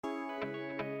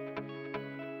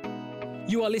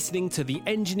You are listening to the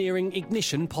Engineering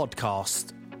Ignition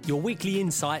podcast, your weekly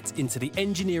insight into the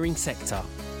engineering sector.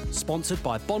 Sponsored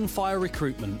by Bonfire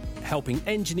Recruitment, helping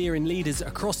engineering leaders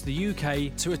across the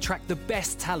UK to attract the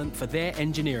best talent for their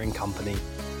engineering company.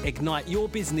 Ignite your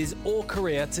business or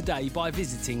career today by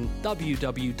visiting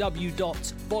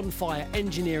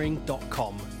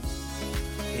www.bonfireengineering.com.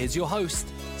 Here's your host,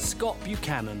 Scott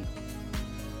Buchanan.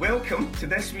 Welcome to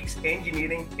this week's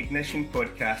Engineering Ignition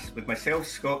podcast with myself,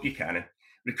 Scott Buchanan,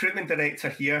 Recruitment Director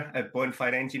here at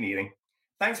Bonfire Engineering.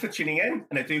 Thanks for tuning in,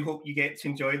 and I do hope you get to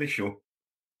enjoy the show.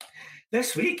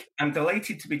 This week, I'm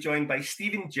delighted to be joined by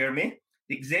Jermy,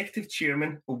 the Executive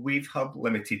Chairman of Wave Hub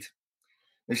Limited.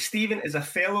 Now, Stephen is a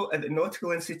Fellow at the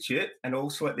Nautical Institute and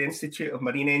also at the Institute of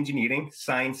Marine Engineering,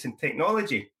 Science and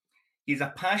Technology. He's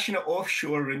a passionate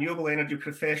offshore renewable energy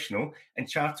professional and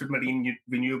chartered marine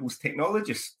renewables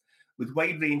technologist with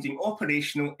wide-ranging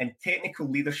operational and technical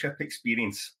leadership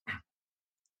experience.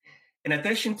 In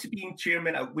addition to being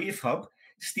chairman at Wave Hub,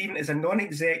 Stephen is a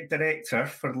non-exec director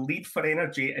for Lead for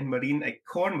Energy and Marine at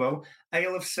Cornwall,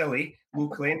 Isle of Scilly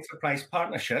Local Enterprise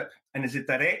Partnership, and is a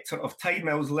director of Tide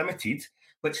Mills Limited,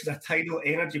 which is a tidal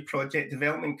energy project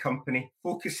development company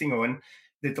focusing on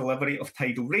the delivery of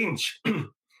tidal range.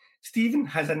 Stephen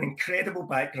has an incredible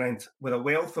background with a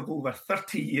wealth of over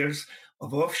 30 years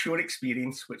of offshore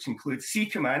experience, which includes sea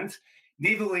command,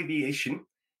 naval aviation,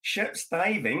 ships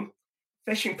diving,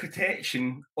 fishing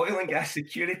protection, oil and gas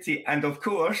security, and of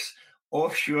course,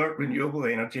 offshore renewable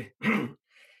energy.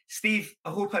 Steve,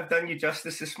 I hope I've done you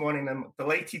justice this morning. I'm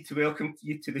delighted to welcome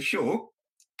you to the show.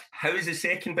 How is the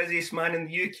second busiest man in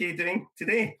the UK doing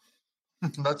today?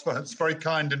 That's a very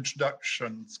kind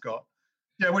introduction, Scott.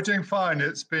 Yeah, we're doing fine.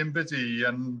 It's been busy,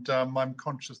 and I'm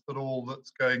conscious that all that's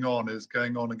going on is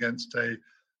going on against a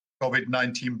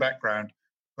COVID-19 background.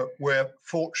 But we're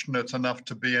fortunate enough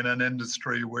to be in an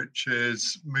industry which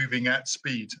is moving at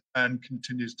speed and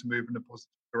continues to move in a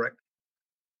positive direction.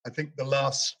 I think the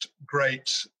last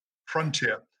great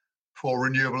frontier for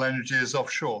renewable energy is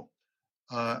offshore.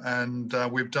 And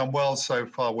we've done well so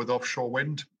far with offshore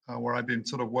wind, where I've been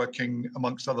sort of working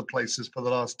amongst other places for the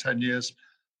last 10 years.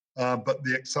 But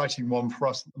the exciting one for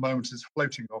us at the moment is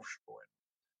floating offshore wind.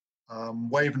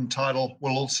 Wave and tidal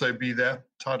will also be there.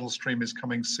 Tidal stream is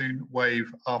coming soon,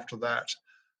 wave after that.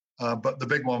 But the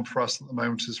big one for us at the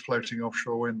moment is floating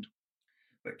offshore wind.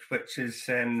 Which is,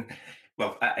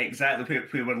 exactly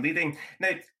where we're leading.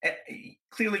 Now,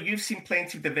 clearly you've seen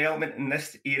plenty of development in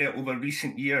this area over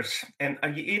recent years. Are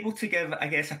you able to give, I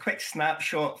guess, a quick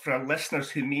snapshot for our listeners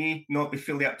who may not be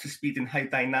fully up to speed in how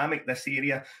dynamic this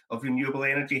area of renewable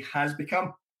energy has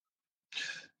become?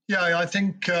 Yeah, I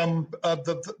think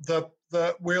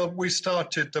we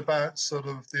started about sort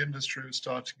of the industry was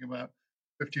starting about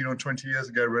 15 or 20 years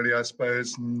ago, really, I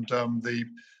suppose. And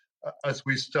as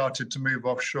we started to move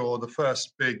offshore, the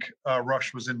first big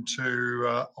rush was into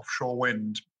offshore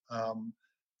wind.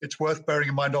 It's worth bearing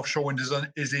in mind offshore wind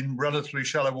is in relatively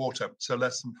shallow water, so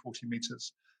less than 40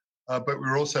 meters. But we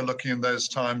were also looking in those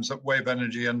times at wave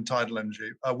energy and tidal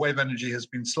energy. Wave energy has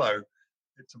been slow.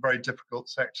 It's a very difficult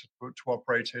sector to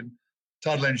operate in.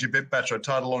 Tidal energy a bit better.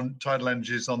 Tidal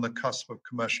energy is on the cusp of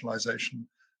commercialization.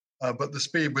 But the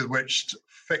speed with which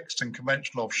fixed and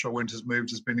conventional offshore wind has moved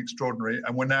has been extraordinary.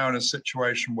 And we're now in a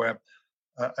situation where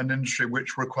an industry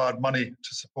which required money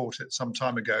to support it some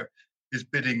time ago is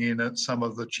bidding in at some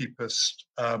of the cheapest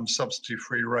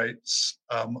subsidy-free rates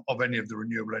of any of the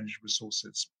renewable energy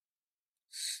resources.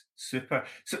 Super.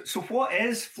 So what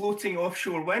is floating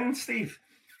offshore wind, Steve?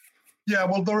 Yeah,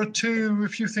 well, there are two.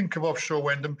 If you think of offshore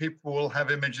wind, and people will have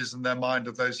images in their mind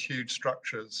of those huge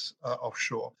structures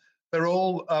offshore, they're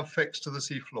all fixed to the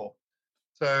seafloor.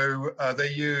 So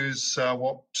they use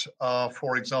what are,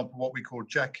 for example, what we call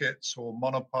jackets or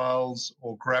monopiles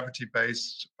or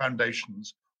gravity-based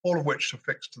foundations, all of which are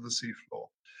fixed to the seafloor.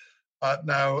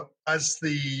 Now, as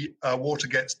the water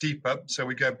gets deeper, so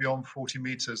we go beyond 40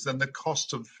 meters, then the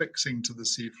cost of fixing to the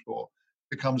seafloor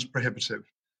becomes prohibitive.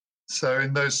 So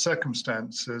in those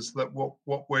circumstances, that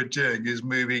what we're doing is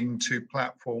moving to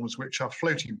platforms which are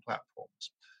floating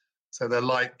platforms. So they're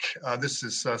like, this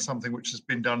is something which has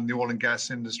been done in the oil and gas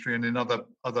industry and in other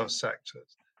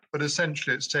sectors. But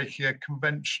essentially, it's taking a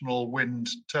conventional wind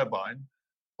turbine,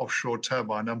 offshore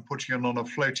turbine, and putting it on a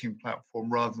floating platform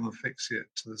rather than fixing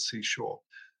it to the seashore.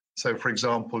 So, for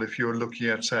example, if you're looking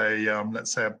at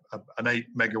let's say an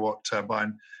 8 megawatt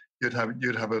turbine,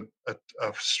 you'd have a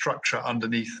structure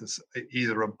underneath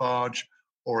either a barge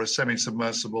or a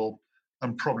semi-submersible,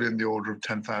 and probably in the order of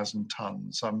 10,000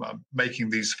 tons. I'm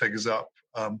making these figures up,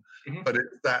 but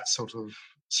it's that sort of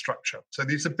structure. So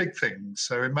these are big things.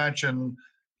 So imagine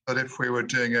that if we were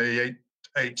doing a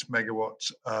 8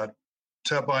 megawatt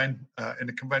turbine in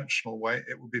a conventional way,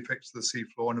 it will be fixed to the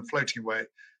seafloor. In a floating way,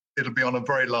 it'll be on a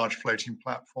very large floating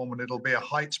platform, and it'll be a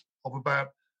height of about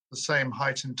the same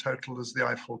height in total as the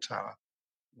Eiffel Tower.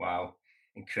 Wow,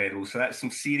 incredible. So that's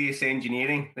some serious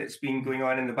engineering that's been going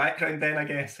on in the background then, I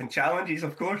guess, and challenges,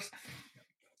 of course.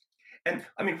 And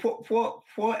I mean, what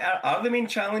are the main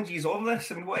challenges of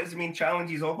this? I mean, what is the main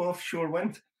challenges of offshore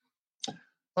wind?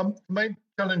 The main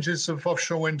challenges of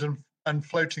offshore wind and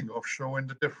floating offshore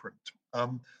wind are different.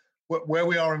 Where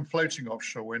we are in floating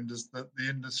offshore wind is that the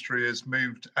industry has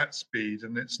moved at speed,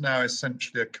 and it's now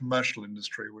essentially a commercial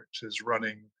industry which is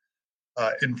running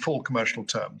in full commercial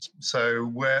terms. So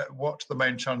what the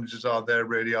main challenges are there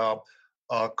really are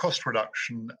cost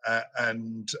reduction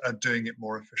and doing it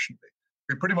more efficiently.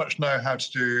 We pretty much know how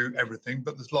to do everything,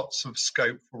 but there's lots of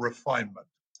scope for refinement.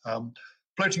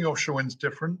 Floating offshore wind is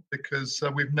different because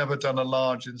we've never done a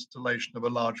large installation of a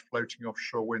large floating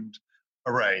offshore wind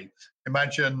array.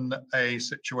 Imagine a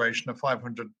situation, a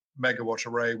 500 megawatt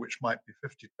array, which might be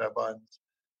 50 turbines.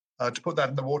 To put that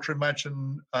in the water,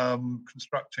 imagine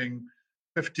constructing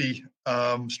 50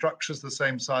 structures the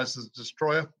same size as a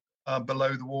destroyer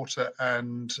below the water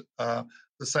and the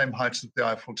same height as the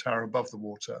Eiffel Tower above the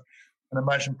water. And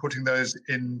imagine putting those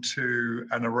into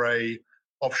an array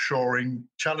offshore in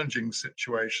challenging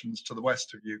situations to the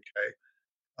west of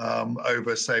UK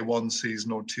over, say, 1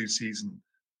 season or 2 seasons.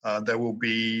 There will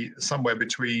be somewhere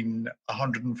between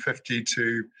 150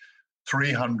 to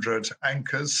 300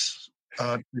 anchors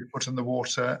to be put in the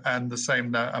water and the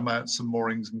same amounts of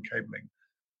moorings and cabling.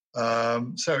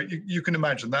 So you can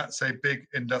imagine that's a big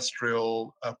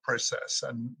industrial process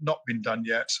and not been done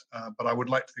yet, but I would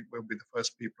like to think we'll be the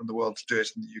first people in the world to do it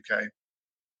in the UK.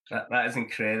 That is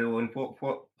incredible, and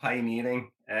what pioneering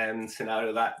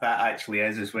scenario that actually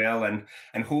is as well, and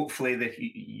hopefully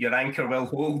your anchor will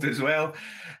hold as well.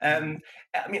 I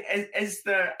mean, is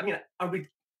there? I mean, are we?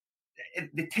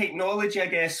 The technology, I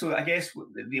guess. So I guess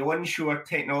the onshore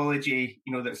technology,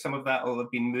 that some of that will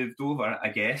have been moved over, I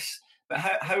guess. But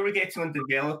how are we getting on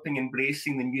developing,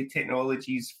 embracing the new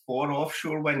technologies for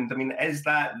offshore wind? I mean, is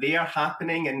that there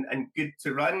happening and good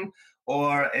to run?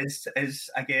 Or is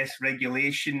I guess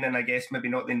regulation and I guess maybe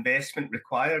not the investment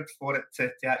required for it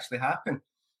to actually happen?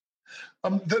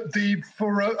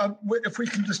 If we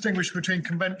can distinguish between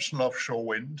conventional offshore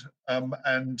wind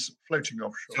and floating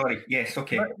offshore. Sorry, yes,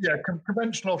 okay. Yeah,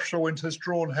 conventional offshore wind has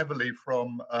drawn heavily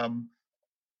from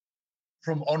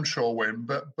onshore wind,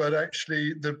 but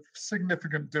actually the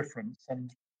significant difference,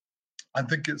 and I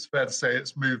think it's fair to say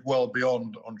it's moved well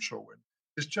beyond onshore wind,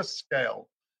 is just scale.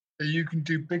 You can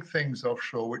do big things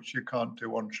offshore which you can't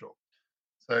do onshore.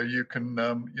 So you can,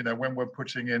 when we're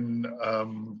putting in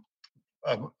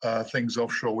things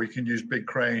offshore, we can use big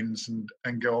cranes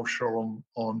and go offshore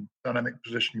on dynamic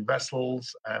positioning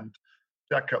vessels and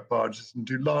jack-up barges and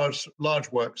do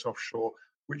large works offshore,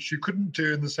 which you couldn't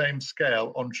do in the same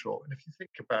scale onshore. And if you think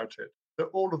about it,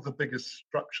 that all of the biggest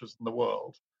structures in the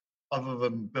world, other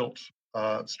than built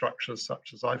structures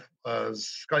such as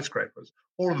skyscrapers,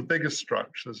 all of the biggest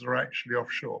structures are actually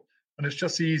offshore. And it's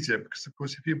just easier because, of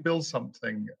course, if you build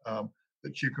something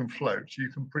that you can float, you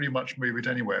can pretty much move it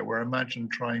anywhere. Where imagine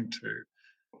trying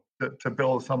to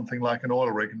build something like an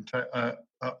oil rig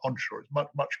onshore. It's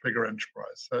much bigger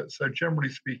enterprise. So generally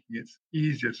speaking, it's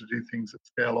easier to do things at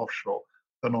scale offshore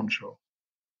than onshore.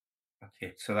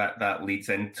 Okay, so that leads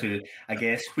into, I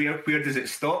guess, where does it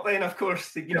stop then? Of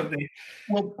course,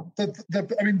 Well,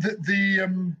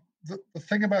 the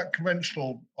thing about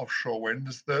conventional offshore wind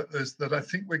is that I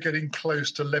think we're getting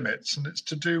close to limits, and it's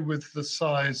to do with the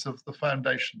size of the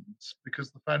foundations,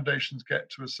 because the foundations get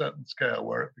to a certain scale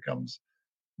where it becomes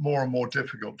more and more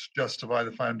difficult to justify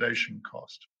the foundation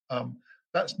cost.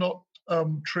 That's not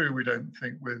true, we don't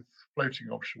think, with floating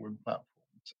offshore wind platforms.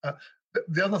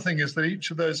 The other thing is that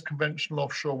each of those conventional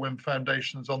offshore wind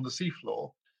foundations on the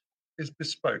seafloor is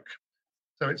bespoke.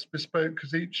 So it's bespoke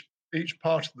because each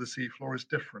part of the seafloor is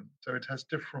different. So it has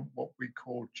different what we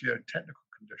call geotechnical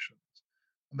conditions.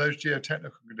 And those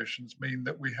geotechnical conditions mean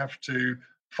that we have to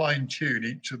fine-tune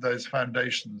each of those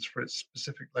foundations for its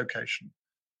specific location.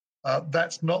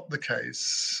 That's not the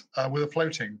case with a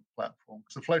floating platform,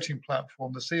 because a floating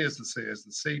platform, the sea is the sea is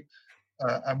the sea.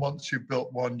 And once you've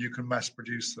built one, you can mass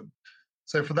produce them.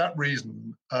 So for that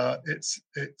reason, it's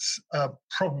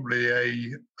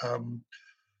probably an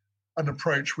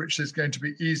approach which is going to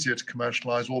be easier to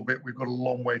commercialize, albeit we've got a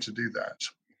long way to do that.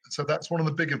 So that's one of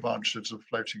the big advantages of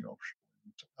floating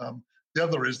offshore. The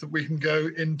other is that we can go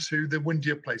into the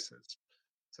windier places.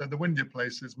 So the windier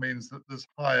places means that there's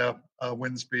higher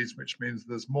wind speeds, which means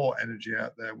there's more energy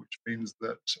out there, which means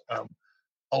that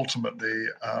ultimately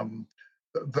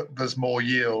there's more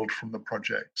yield from the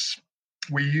projects.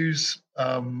 We use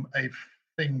a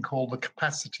thing called the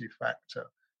capacity factor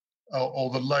or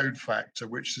the load factor,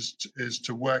 which is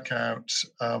to work out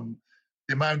the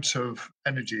amount of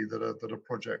energy that a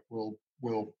project will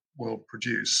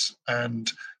produce,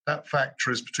 and that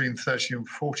factor is between 30 and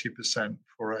 40%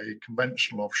 for a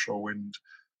conventional offshore wind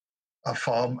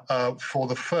farm. For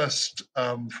the first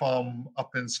farm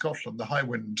up in Scotland, the High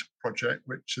Wind project,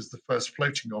 which is the first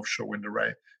floating offshore wind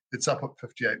array, it's up at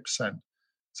 58%.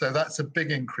 So that's a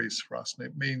big increase for us, and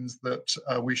it means that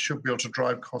we should be able to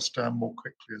drive costs down more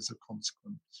quickly as a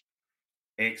consequence.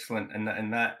 Excellent,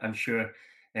 and that I'm sure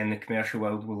in the commercial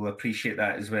world will appreciate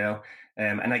that as well.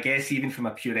 And I guess even from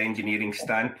a pure engineering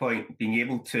standpoint, being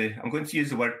able to, I'm going to use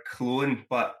the word clone,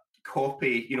 but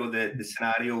copy, the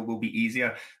scenario will be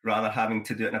easier rather having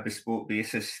to do it on a bespoke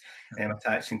basis,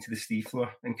 attaching to the seafloor.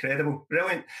 Incredible,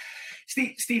 brilliant.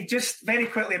 Steve, just very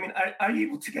quickly, I mean, are you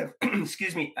able to give,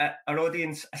 excuse me, our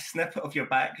audience a snippet of your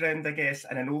background, I guess,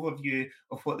 and an overview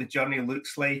of what the journey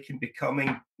looks like in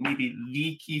becoming maybe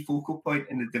the key focal point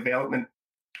in the development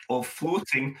of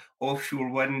floating offshore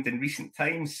wind in recent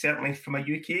times, certainly from a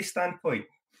UK standpoint?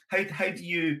 How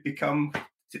do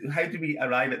we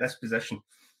arrive at this position?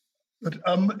 But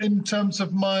in terms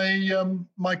of my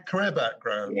career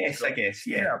background, yes, I guess,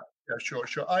 yeah, sure.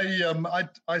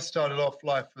 I started off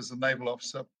life as a naval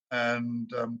officer,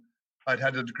 and I'd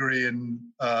had a degree in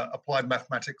applied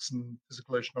mathematics and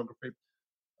physical oceanography.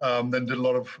 Then did a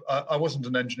lot of. I wasn't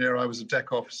an engineer; I was a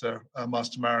deck officer,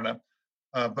 master mariner.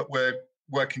 But we're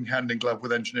working hand in glove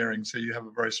with engineering, so you have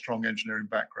a very strong engineering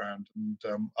background. And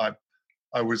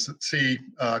I was at sea,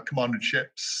 commanded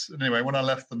ships. Anyway, when I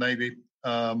left the Navy,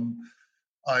 I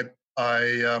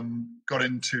got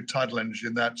into tidal energy,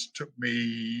 and that took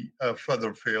me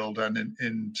further afield and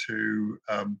into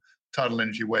tidal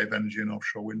energy, wave energy, and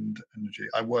offshore wind energy.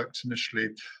 I worked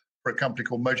initially for a company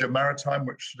called Mojo Maritime,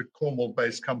 which is a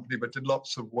Cornwall-based company, but did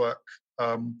lots of work,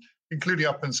 including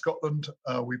up in Scotland.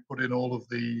 We put in all of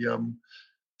the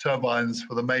turbines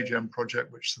for the Mayhem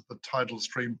project, which is the tidal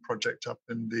stream project up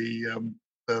in the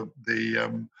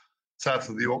south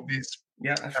of the Orkneys.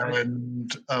 Yeah, that's right.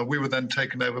 And we were then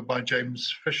taken over by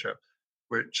James Fisher,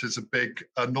 which is a big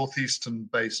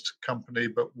northeastern-based company,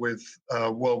 but with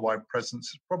worldwide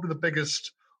presence. It's probably the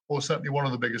biggest, or certainly one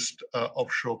of the biggest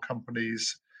offshore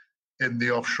companies in the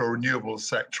offshore renewables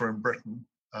sector in Britain,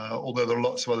 although there are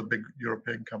lots of other big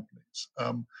European companies.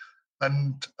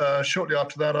 And shortly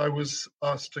after that, I was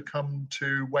asked to come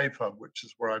to Wave Hub, which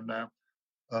is where I'm now,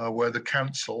 where the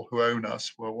council who own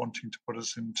us were wanting to put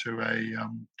us onto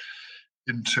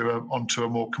a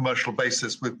more commercial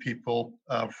basis with people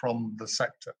from the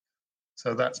sector.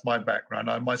 So that's my background.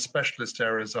 My specialist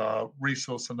areas are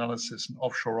resource analysis and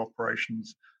offshore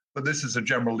operations, but this is a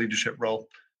general leadership role,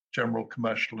 general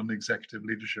commercial and executive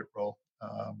leadership role,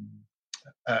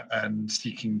 and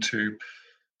seeking to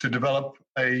develop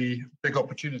a big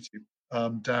opportunity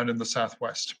down in the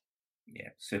southwest. Yeah,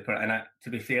 super. And to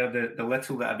be fair, the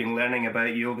little that I've been learning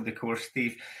about you over the course,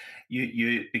 Steve,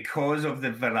 you because of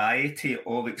the variety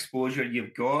of exposure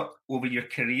you've got over your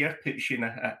career, puts you in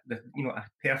a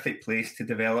perfect place to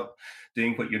develop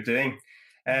doing what you're doing.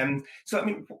 So, I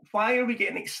mean, why are we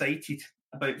getting excited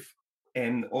about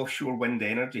offshore wind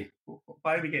energy?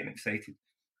 Why are we getting excited?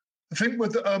 I think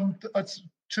with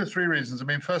two or three reasons. I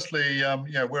mean, firstly,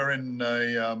 we're in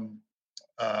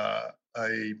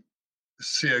a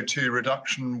CO2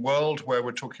 reduction world where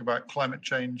we're talking about climate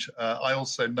change. I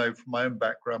also know from my own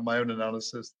background, my own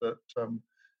analysis, that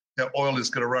oil is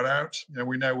going to run out.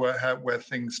 We know where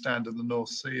things stand in the North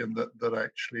Sea, and that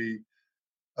actually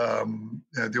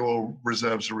the oil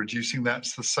reserves are reducing.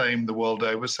 That's the same the world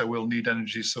over, so we'll need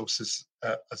energy sources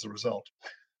as a result.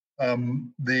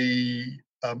 The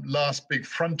last big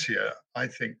frontier, I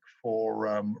think,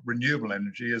 for renewable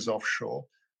energy is offshore.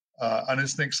 And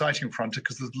it's an exciting frontier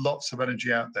because there's lots of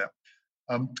energy out there.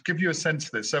 To give you a sense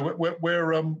of this, so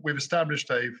we've established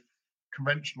a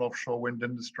conventional offshore wind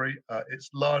industry.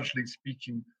 It's largely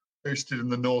speaking hosted in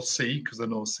the North Sea because the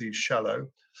North Sea is shallow,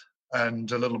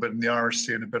 and a little bit in the Irish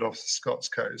Sea and a bit off the Scots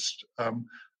coast.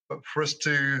 But for us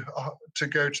to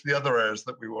go to the other areas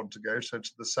that we want to go, so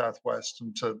to the southwest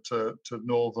and to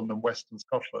northern and western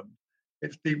Scotland,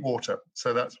 it's deep water.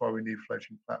 So that's why we need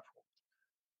floating platforms.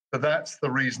 But that's the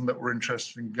reason that we're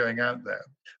interested in going out there.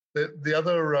 The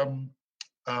other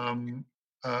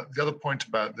point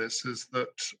about this is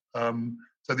that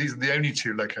so these are the only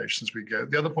two locations we go.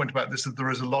 The other point about this is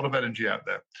there is a lot of energy out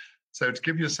there. So to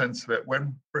give you a sense of it,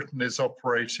 when Britain is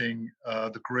operating,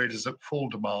 the grid is at full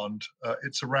demand.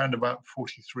 It's around about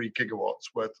 43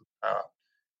 gigawatts worth of power.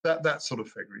 that sort of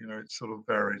figure. It sort of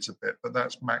varies a bit, but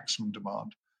that's maximum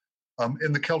demand.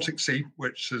 In the Celtic Sea,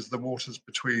 which is the waters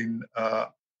between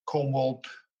Cornwall,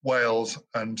 Wales,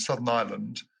 and Southern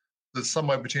Ireland, there's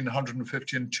somewhere between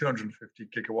 150 and 250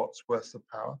 gigawatts worth of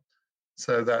power.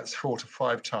 So that's 4 to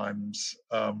 5 times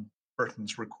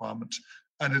Britain's requirement.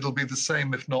 And it'll be the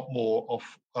same, if not more,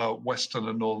 of Western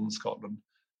and Northern Scotland.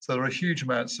 So there are huge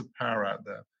amounts of power out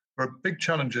there. There are big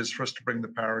challenges for us to bring the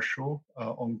power ashore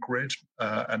on grid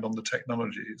and on the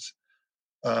technologies.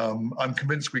 I'm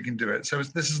convinced we can do it. So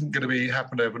this isn't going to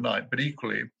happen overnight, but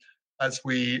equally, as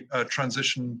we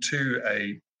transition to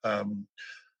a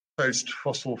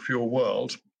post-fossil fuel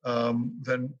world,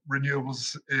 then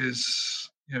renewables is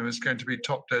going to be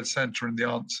top dead center in the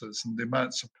answers, and the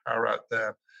amounts of power out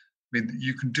there. I mean,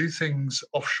 you can do things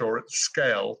offshore at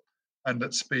scale and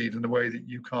at speed in a way that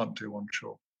you can't do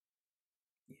onshore.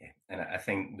 Yeah, and I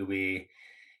think the way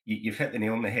you've hit the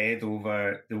nail on the head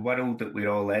over the world that we're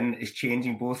all in is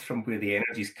changing, both from where the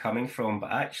energy is coming from,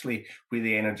 but actually where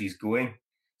the energy is going.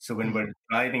 So when we're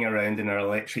driving around in our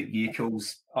electric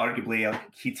vehicles, arguably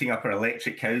heating up our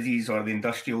electric houses or the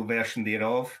industrial version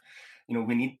thereof,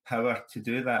 we need power to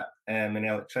do that and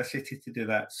electricity to do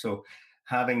that. So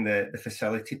having the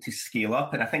facility to scale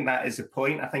up, and I think that is the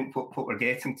point. I think what we're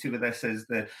getting to with this is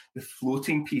the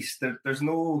floating piece. There's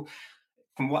no,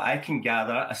 from what I can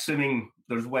gather, assuming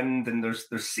there's wind and there's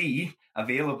sea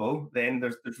available, then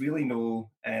there's really no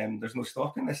there's no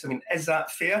stopping this. I mean, is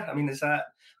that fair? I mean,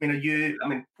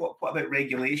 what about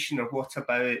regulation, or what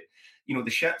about the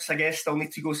ships? I guess still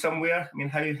need to go somewhere. I mean,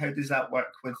 how does that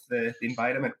work with the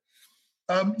environment?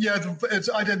 I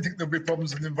don't think there'll be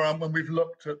problems in the environment. When we've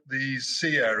looked at the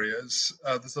sea areas,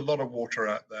 there's a lot of water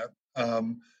out there.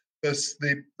 There's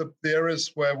the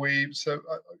areas where we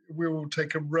will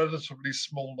take a relatively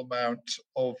small amount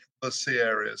of the sea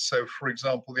areas. So, for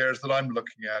example, the areas that I'm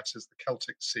looking at is the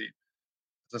Celtic Sea.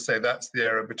 As I say, that's the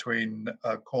area between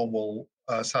Cornwall,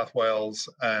 South Wales,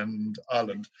 and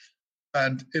Ireland.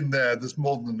 And in there's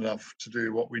more than enough to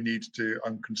do what we need to do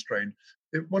unconstrained.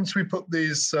 Once we put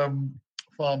these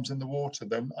farms in the water,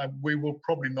 then we will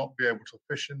probably not be able to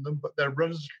fish in them, but they're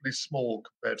relatively small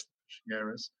compared to the fishing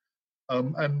areas.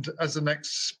 And as an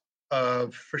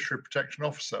ex-fishery protection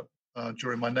officer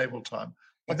during my naval time,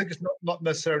 I think it's not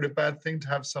necessarily a bad thing to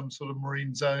have some sort of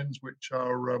marine zones which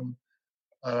are,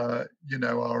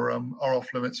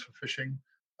 off limits for fishing.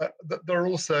 There are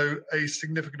also a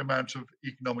significant amount of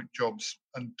economic jobs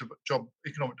and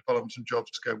economic development and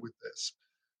jobs to go with this.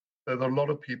 So there are a lot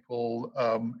of people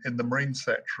in the marine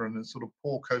sector and in sort of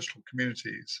poor coastal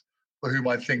communities for whom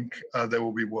I think there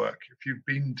will be work. If you've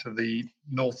been to the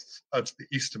to the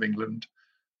east of England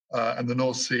and the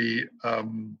North Sea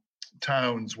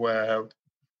towns where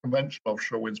conventional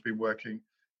offshore wind's been working,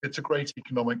 it's a great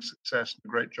economic success and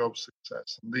a great job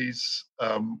success. And these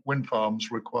wind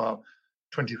farms require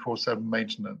 24/7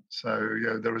 maintenance.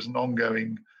 So there is an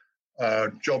ongoing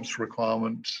jobs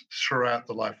requirement throughout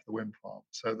the life of the wind farm.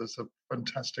 So there's a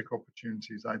fantastic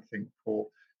opportunities, I think, for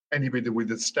anybody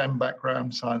with a STEM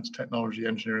background, science, technology,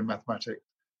 engineering, mathematics,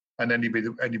 and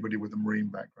anybody with a marine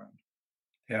background.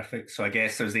 Perfect. So I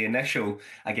guess there's the initial,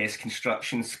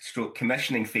 construction /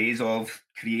 commissioning phase of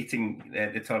creating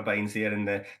the turbines there in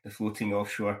the floating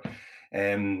offshore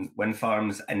wind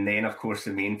farms, and then of course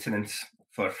the maintenance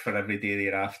for every day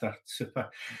thereafter. Super.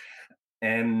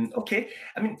 Okay.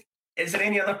 I mean, is there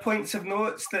any other points of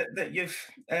notes that you've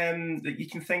that you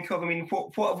can think of? I mean,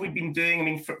 what have we been doing? I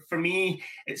mean, for me,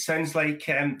 it sounds like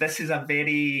this is a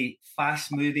very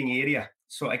fast-moving area.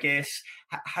 So I guess,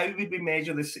 how would we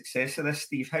measure the success of this,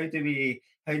 Steve? How do we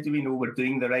know we're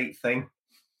doing the right thing?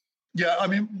 Yeah, I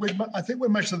mean, I think we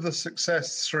measure the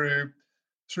success through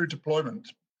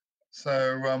deployment.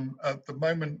 So at the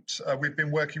moment, we've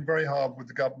been working very hard with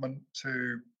the government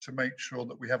to make sure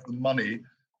that we have the money,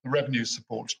 the revenue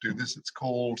support to do this. It's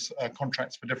called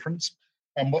Contracts for Difference.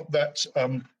 And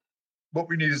what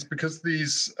we need is, because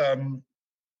these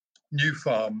new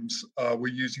farms, we're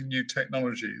using new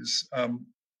technologies,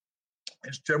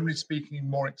 it's generally speaking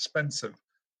more expensive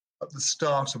at the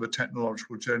start of a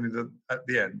technological journey than at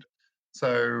the end.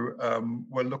 So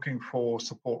we're looking for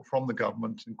support from the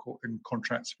government in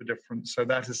Contracts for Difference. So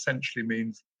that essentially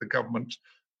means the government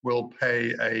will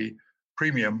pay a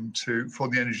premium for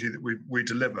the energy that we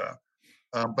deliver.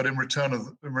 But in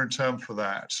return for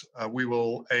that, we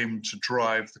will aim to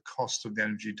drive the cost of the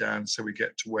energy down, so we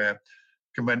get to where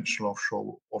conventional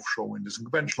offshore wind is. And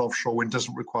conventional offshore wind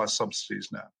doesn't require subsidies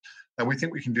now. And we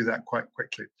think we can do that quite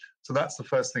quickly. So that's the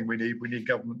first thing we need. We need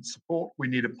government support. We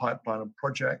need a pipeline of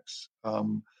projects.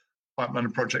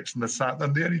 pipeline projects in the south.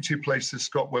 And the only two places,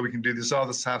 Scott, where we can do this are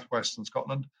the southwest and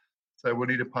Scotland. So we'll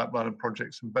need a pipeline of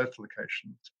projects in both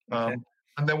locations. Okay.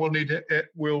 And then we'll need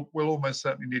we'll almost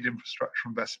certainly need infrastructure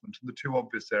investment. And the two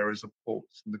obvious areas are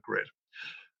ports and the grid.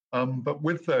 But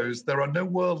with those, there are no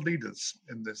world leaders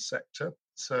in this sector.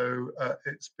 So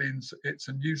it's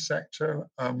a new sector.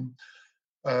 And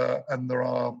there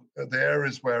are the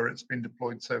areas where it's been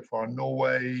deployed so far: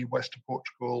 Norway, west of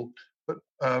Portugal.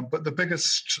 But the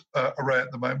biggest array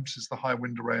at the moment is the High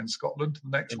Wind Array in Scotland. The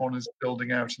next one is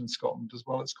building out in Scotland as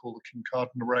well. It's called the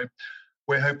Kincardine Array.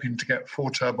 We're hoping to get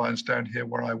 4 turbines down here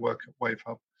where I work at Wave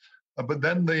Hub. But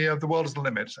then the world is the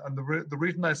limit. And the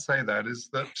reason I say that is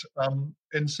that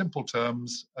in simple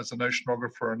terms, as an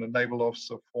oceanographer and a naval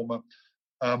officer former,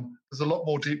 there's a lot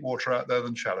more deep water out there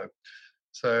than shallow.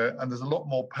 And there's a lot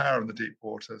more power in the deep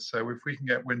water. So if we can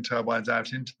get wind turbines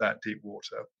out into that deep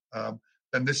water,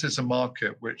 then this is a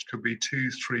market which could be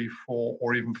 2, 3, 4,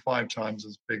 or even 5 times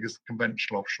as big as the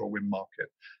conventional offshore wind market.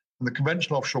 And the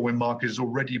conventional offshore wind market is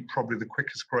already probably the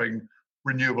quickest growing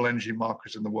renewable energy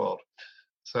market in the world.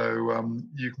 So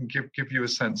you can give you a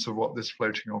sense of what this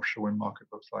floating offshore wind market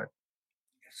looks like.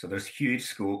 So there's huge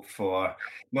scope for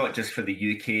not just for the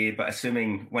UK, but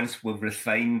assuming once we've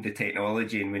refined the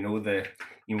technology and we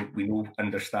know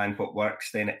understand what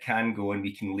works, then it can go and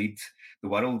we can lead the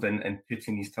world in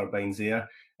putting these turbines there.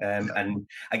 And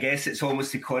I guess it's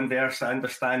almost the converse. I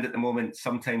understand at the moment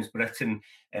sometimes Britain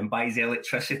buys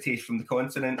electricity from the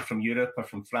continent, from Europe or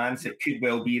from France. It could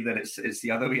well be that it's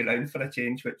the other way around for a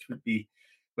change, which would be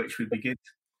good.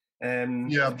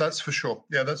 Yeah, that's for sure.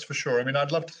 I mean,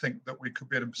 I'd love to think that we could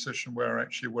be in a position where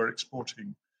actually we're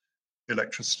exporting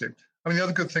electricity. I mean, the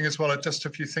other good thing as well, just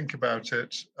if you think about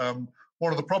it,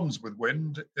 one of the problems with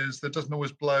wind is that it doesn't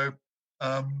always blow.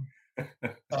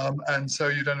 And so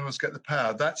you don't always get the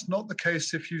power. That's not the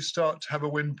case if you start to have a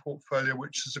wind portfolio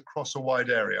which is across a wide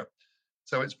area.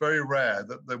 So it's very rare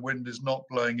that the wind is not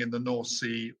blowing in the North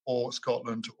Sea or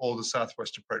Scotland or the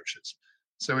southwest approaches.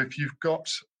 So if you've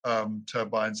got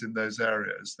turbines in those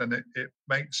areas, then it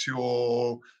makes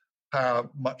your power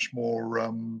much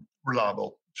more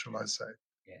reliable, shall I say.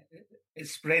 Yeah,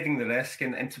 it's spreading the risk.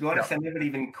 And to be honest, I never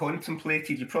even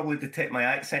contemplated, you probably detect my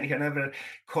accent here, I never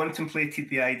contemplated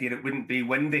the idea it wouldn't be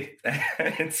windy.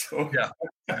 And so,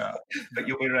 but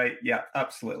you'll be right. Yeah,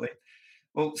 absolutely.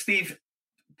 Well, Steve,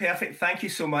 perfect. Thank you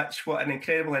so much. What an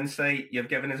incredible insight you've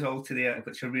given us all today,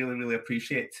 which I really, really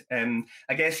appreciate.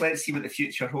 I guess let's see what the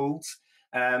future holds.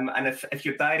 And if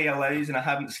your diary allows, and I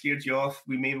haven't scared you off,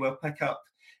 we may well pick up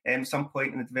some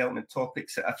point in the development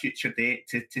topics at a future date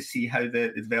to see how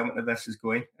the development of this is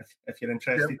going, if you're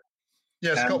interested.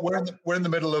 Yeah, Scott, we're in the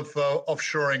middle of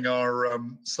offshoring our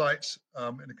site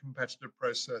in a competitive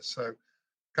process. So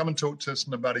come and talk to us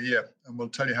in about a year and we'll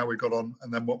tell you how we got on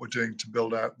and then what we're doing to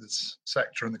build out this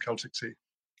sector in the Celtic Sea.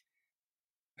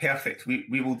 Perfect.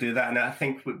 We will do that. And I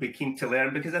think we'd be keen to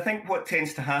learn, because I think what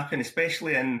tends to happen,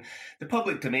 especially in the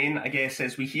public domain, I guess,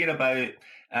 is we hear about,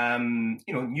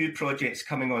 new projects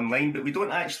coming online, but we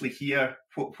don't actually hear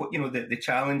what the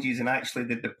challenges and actually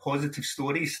the positive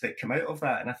stories that come out of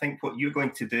that. And I think what you're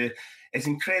going to do is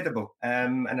incredible.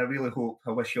 And I really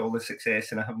I wish you all the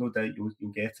success, and I have no doubt you'll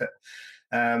get it.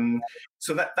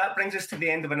 So that brings us to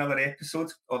the end of another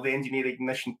episode of the Engineering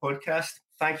Ignition podcast.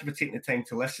 Thank you for taking the time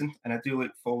to listen, and I do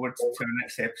look forward to our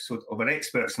next episode of our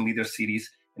Experts and Leaders series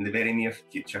in the very near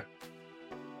future.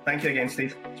 Thank you again,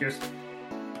 Steve. Cheers.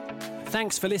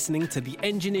 Thanks for listening to the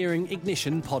Engineering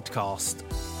Ignition podcast.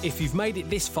 If you've made it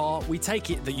this far, we take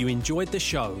it that you enjoyed the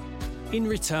show. In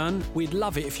return, we'd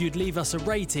love it if you'd leave us a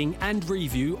rating and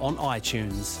review on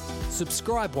iTunes.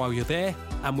 Subscribe while you're there,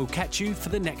 and we'll catch you for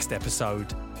the next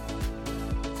episode.